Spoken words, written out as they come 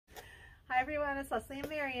Hi everyone, it's Leslie and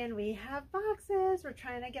Marion. We have boxes. We're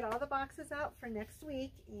trying to get all the boxes out for next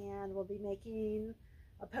week, and we'll be making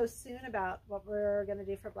a post soon about what we're going to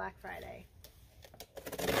do for Black Friday.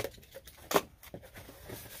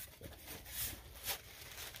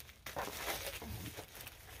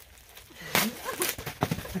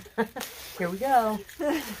 Here we go.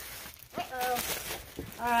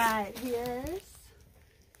 All right, here's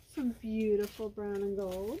some beautiful brown and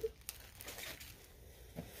gold.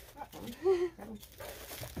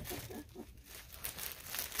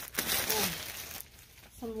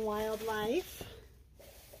 Some wildlife.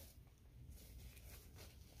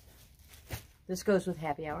 This goes with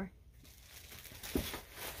happy hour.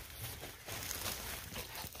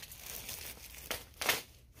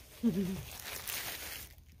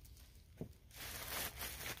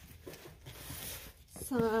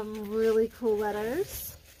 Some really cool letters.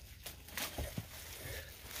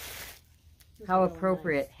 How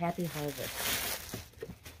appropriate. Nice. Happy harvest.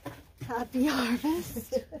 Happy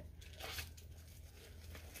harvest.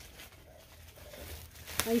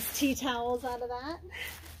 Nice tea towels out of that.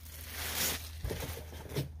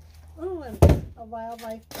 Oh, and a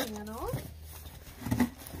wildlife panel.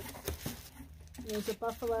 There's a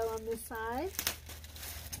buffalo on this side.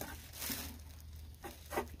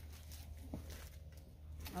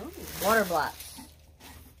 Oh, water blocks.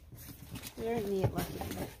 Very neat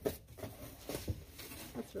looking.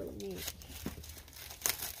 That's really neat.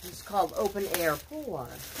 It's called open air pool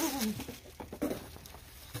water.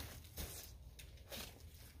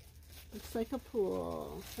 Looks like a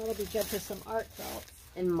pool. That'll be good for some art belts.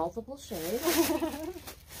 In multiple shades.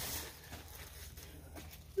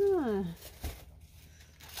 Huh.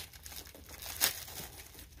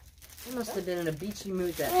 I must have been in a beachy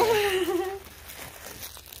mood that day.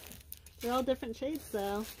 They're all different shades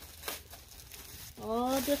though.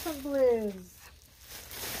 All different blues.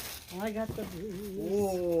 I got the blues.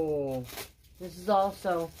 Ooh. This is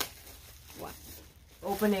also what?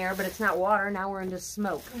 Open air, but it's not water. Now we're into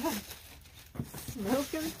smoke.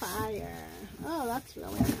 Smoke and fire. Oh, that's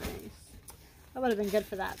really nice. That would have been good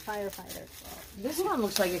for that firefighter. This one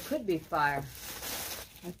looks like it could be fire.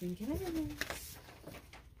 I think it is.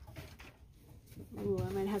 Ooh,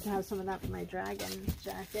 I might have to have some of that for my dragon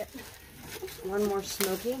jacket. One more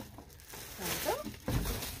smoky.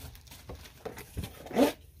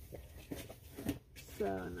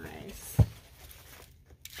 So nice.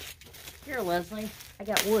 Here, Leslie, I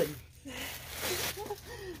got wood.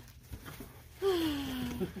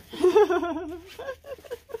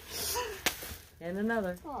 And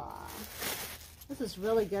another. Aww. This is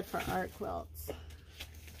really good for art quilts.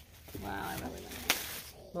 Wow, I really like it.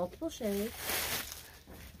 Multiple shades.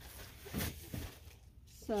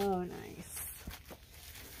 So nice.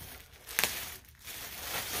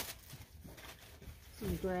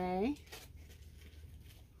 Some gray.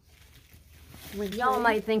 Y'all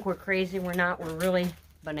might think we're crazy. We're not. We're really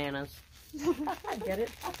bananas. I get it.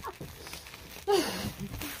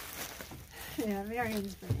 Yeah,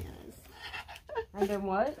 Marion's bananas. And then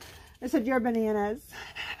what? I said you're bananas.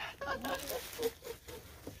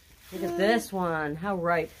 Look at this one. How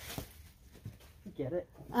ripe. Get it?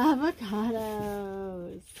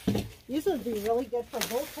 Avocados. These would be really good for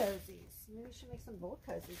bowl cozies. Maybe we should make some bowl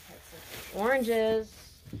cozy types of oranges.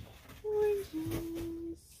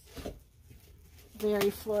 Oranges.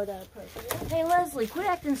 Very Florida appropriate. Hey Leslie, quit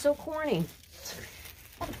acting so corny.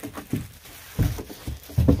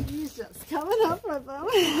 He's just coming up with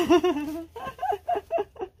them.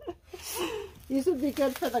 These would be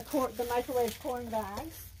good for the microwave corn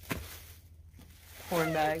bags.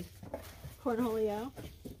 Corn bag. Cornholio.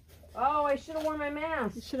 Oh, I should have worn my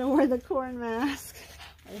mask. You should have worn the corn mask.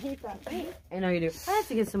 I hate that thing. I know you do. I have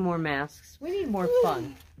to get some more masks. We need more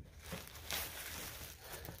fun.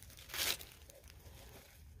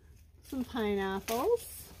 Some pineapples.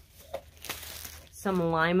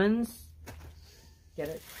 Some lemons. Get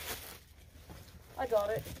it? I got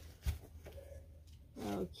it.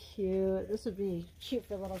 Oh, cute. This would be cute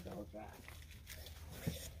for little girl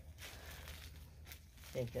dress.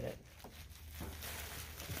 They did it.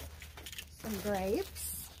 Some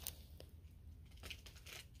grapes.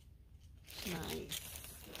 Nice.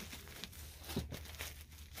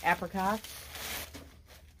 Apricots.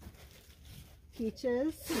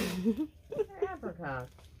 Peaches.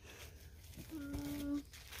 Apricots. I don't know.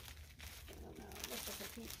 Looks like a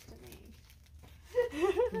peach to me.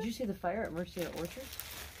 Did you see the fire at Mercier Orchard?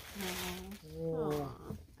 No.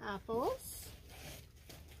 Apples.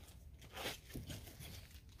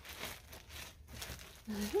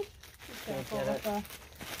 Careful with the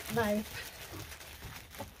knife.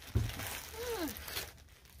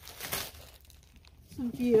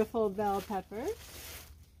 Some beautiful bell peppers.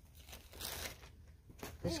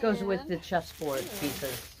 This goes with the chessboard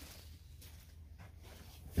pieces.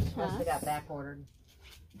 Must have got back ordered.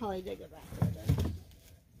 Probably did get back ordered.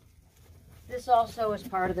 This also is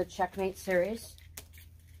part of the Checkmate series.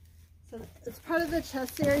 So it's part of the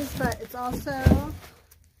chess series, but it's also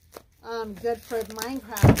good for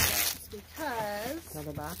Minecraft books because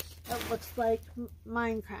Another box. it looks like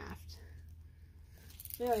Minecraft.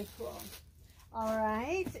 Very cool. All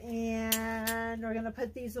right, and we're going to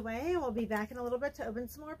put these away, and we'll be back in a little bit to open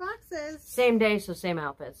some more boxes. Same day, so same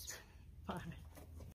outfits. Bye.